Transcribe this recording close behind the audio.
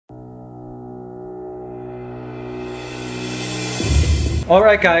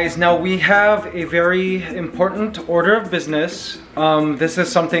Alright guys, now we have a very important order of business. This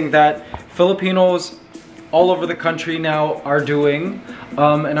is something that Filipinos all over the country now are doing.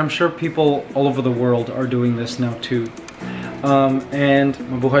 And I'm sure people all over the world are doing this now too. And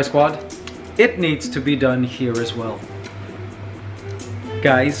Mabuhay Squad, it needs to be done here as well.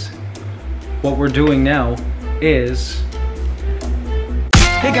 Guys, what we're doing now is...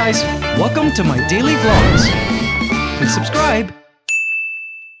 Hey guys, welcome to my daily vlogs. Please subscribe.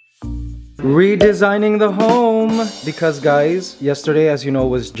 Redesigning the home, because guys, yesterday, as you know,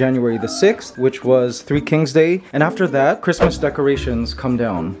 was January the 6th, which was Three Kings Day, and after that Christmas decorations come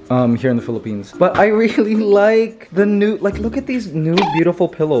down here in the Philippines. But I really like the new, like, look at these new beautiful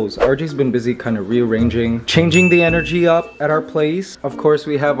pillows. RJ's been busy kind of rearranging, changing the energy up at our place. Of course,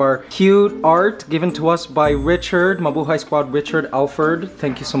 we have our cute art given to us by Richard, Mabuhay Squad Richard Alford.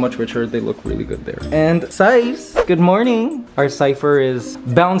 Thank you so much, Richard. They look really good there. And Saiz, good morning. Our cipher is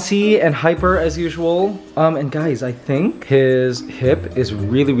bouncy and hyper as usual. And guys, I think his hip is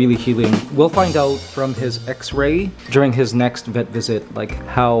really healing. We'll find out from his x-ray during his next vet visit, like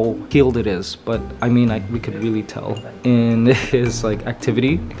how healed it is. But I mean, we could really tell in his like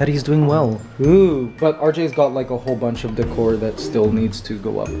activity that he's doing well. Ooh, but RJ's got like a whole bunch of decor that still needs to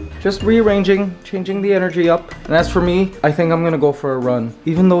go up. Just rearranging, changing the energy up. And as for me, I think I'm gonna go for a run.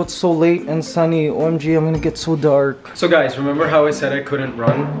 Even though it's so late and sunny, OMG, I'm gonna get so dark. So guys, remember how I said I couldn't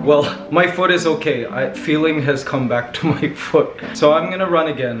run? Well, my foot is okay. Feeling has come back to my foot. So I'm gonna run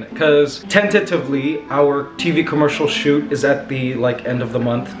again because tentatively our TV commercial shoot is at the like end of the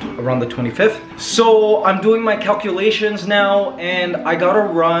month, around the 25th. So I'm doing my calculations now and I gotta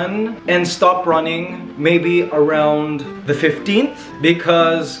run and stop running maybe around the 15th,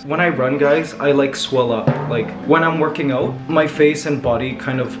 because when I run, guys, I like swell up. Like when I'm working out, my face and body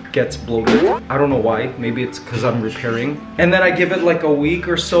kind of gets bloated. I don't know why. Maybe it's because I'm repairing. And then I give it like a week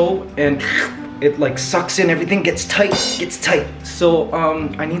or so and it like sucks in, everything gets tight. So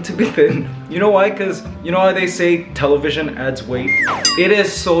I need to be thin. You know why? Because you know how they say television adds weight? It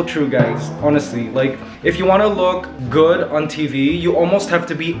is so true, guys. Honestly, like if you want to look good on TV, you almost have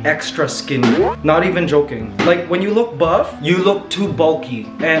to be extra skinny. Not even joking. Like when you look buff, you look too bulky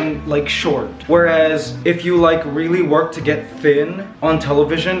and like short. Whereas if you like really work to get thin on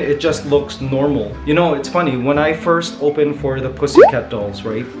television, it just looks normal. You know, it's funny, when I first opened for the Pussycat Dolls,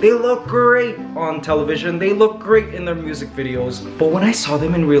 right? They look great on television, they look great in their music videos. But when I saw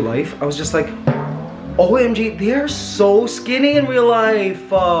them in real life, I was just like, OMG, they're so skinny in real life.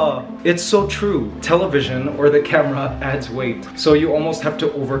 It's so true. Television or the camera adds weight. So you almost have to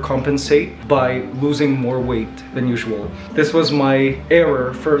overcompensate by losing more weight than usual. This was my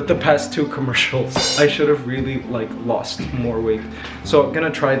error for the past two commercials. I should have really like lost more weight. So I'm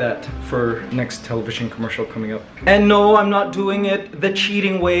gonna try that for next television commercial coming up. And no, I'm not doing it the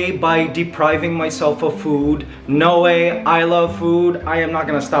cheating way by depriving myself of food. No way, I love food. I am not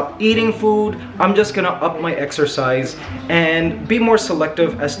gonna stop eating food. I'm just gonna up my exercise and be more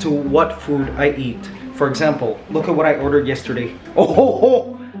selective as to what food I eat. For example, look at what I ordered yesterday.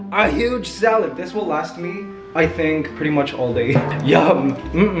 Oh, a huge salad. This will last me, I think, pretty much all day. Yum.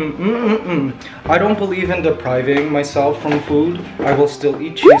 I don't believe in depriving myself from food. I will still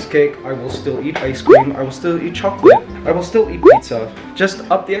eat cheesecake. I will still eat ice cream. I will still eat chocolate. I will still eat pizza. Just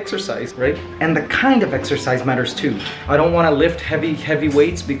up the exercise, right? And the kind of exercise matters too. I don't want to lift heavy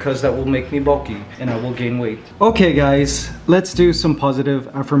weights because that will make me bulky and I will gain weight. Okay guys, let's do some positive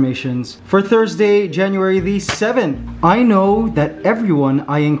affirmations. For Thursday, January the 7th, I know that everyone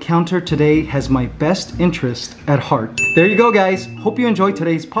I encounter today has my best interest at heart. There you go, guys. Hope you enjoyed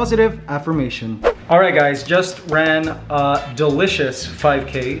today's positive affirmation. Alright guys, just ran a delicious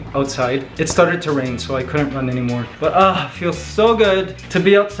 5K outside. It started to rain, so I couldn't run anymore. But feels so good to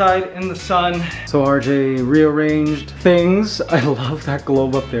be outside in the sun. So RJ rearranged things. I love that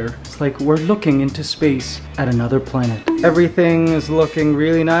globe up there. It's like we're looking into space at another planet. Everything is looking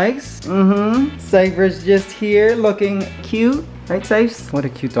really nice. Cypher's just here looking cute. Right, Sipes? What a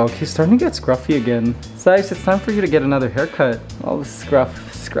cute dog. He's starting to get scruffy again. Sipes, it's time for you to get another haircut. All the scruff.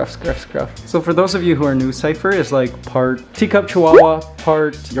 So for those of you who are new, Cypher is like part teacup Chihuahua,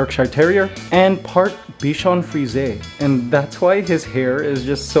 part Yorkshire Terrier, and part Bichon Frise. And that's why his hair is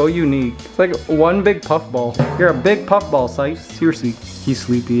just so unique. It's like one big puffball. You're a big puffball, Sipes. Seriously. He's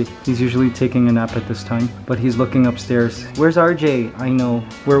sleepy. He's usually taking a nap at this time, but he's looking upstairs. Where's RJ? I know.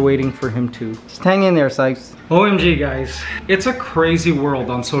 We're waiting for him too. Just hang in there, Sipes. OMG, guys. It's a crazy world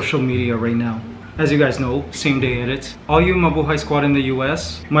on social media right now. as you guys know, same day edits. All you Mabuhay Squad in the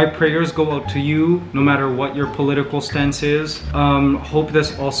US, my prayers go out to you, no matter what your political stance is. Hope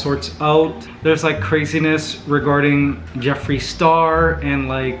this all sorts out. There's like craziness regarding Jeffree Star and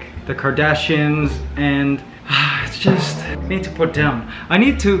like the Kardashians, and it's just, I need to put down. I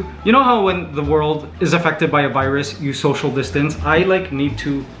need to, you know how when the world is affected by a virus, you social distance? I like need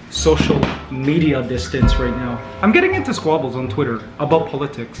to social media distance right now. I'm getting into squabbles on Twitter about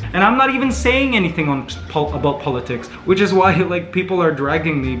politics, and I'm not even saying anything about politics, which is why like people are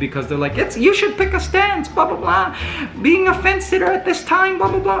dragging me, because they're like, you should pick a stance, blah blah blah, being a fence sitter at this time, blah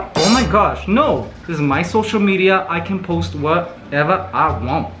blah blah. Oh my gosh, no, this is my social media. I can post whatever I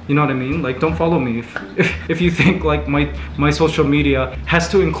want, you know what I mean? Like, don't follow me if you think like my social media has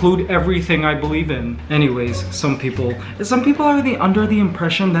to include everything I believe in. Anyways, some people are under the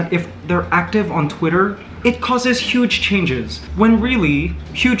impression that if they're active on Twitter, it causes huge changes, when really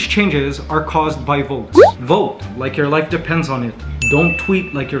huge changes are caused by votes. Vote like your life depends on it. Don't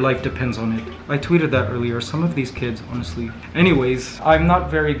tweet like your life depends on it. I tweeted that earlier. Some of these kids, honestly. Anyways, I'm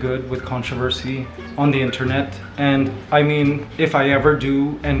not very good with controversy on the internet, and I mean, if I ever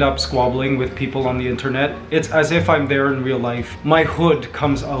do end up squabbling with people on the internet, it's as if I'm there in real life. My hood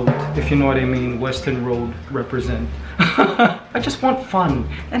comes out, if you know what I mean. Western Road represent. I just want fun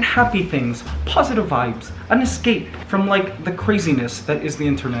and happy things, positive vibes, an escape from like the craziness that is the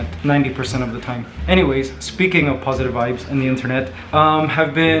internet 90% of the time. Anyways, speaking of positive vibes and the internet,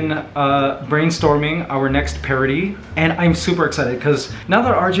 have been brainstorming our next parody, and I'm super excited because now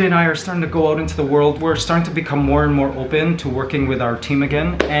that RJ and I are starting to go out into the world, we're starting to become more and more open to working with our team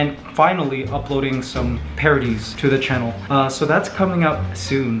again and finally uploading some parodies to the channel. So that's coming up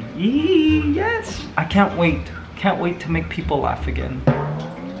soon. Yes, I can't wait. Can't wait to make people laugh again.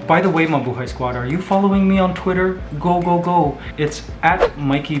 By the way, Mabuhay Squad, are you following me on Twitter? Go. It's at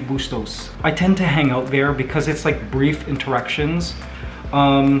MIKEYBUSTOS. I tend to hang out there because it's like brief interactions.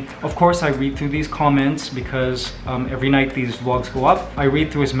 Of course, I read through these comments because every night these vlogs go up. I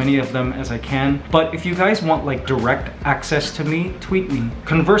read through as many of them as I can. But if you guys want like direct access to me, tweet me.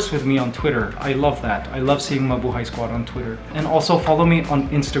 Converse with me on Twitter. I love that. I love seeing Mabuhay Squad on Twitter. And also follow me on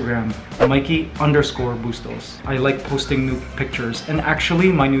Instagram, Mikey_Bustos. I like posting new pictures. And actually,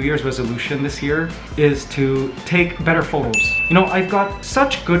 my New Year's resolution this year is to take better photos. You know, I've got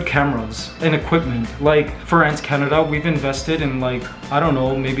such good cameras and equipment. Like for ANTSCANADA, we've invested in like, I don't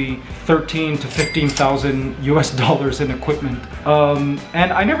know, maybe 13 to 15,000 US dollars in equipment.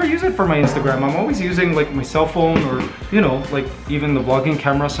 And I never use it for my Instagram. I'm always using like my cell phone, or, you know, like even the vlogging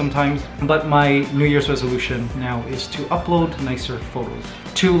camera sometimes. But my New Year's resolution now is to upload nicer photos.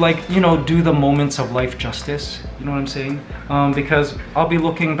 To like, you know, do the moments of life justice. You know what I'm saying? Because I'll be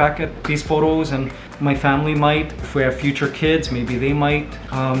looking back at these photos, and my family might. If we have future kids, maybe they might.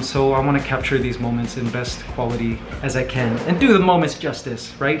 So I want to capture these moments in best quality as I can and do the moments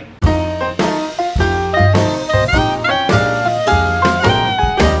justice, right?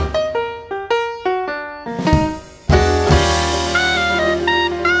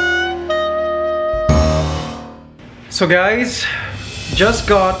 So guys, just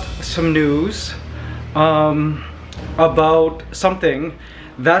got some news about something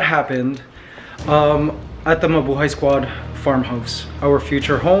that happened at the Mabuhay Squad farmhouse, our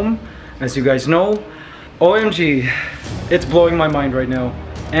future home, as you guys know. OMG, it's blowing my mind right now.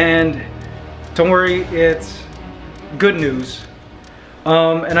 And don't worry, it's good news.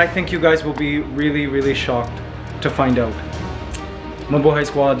 And I think you guys will be really shocked to find out. Mabuhay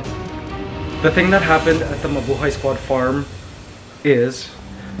Squad, the thing that happened at the Mabuhay Squad farm is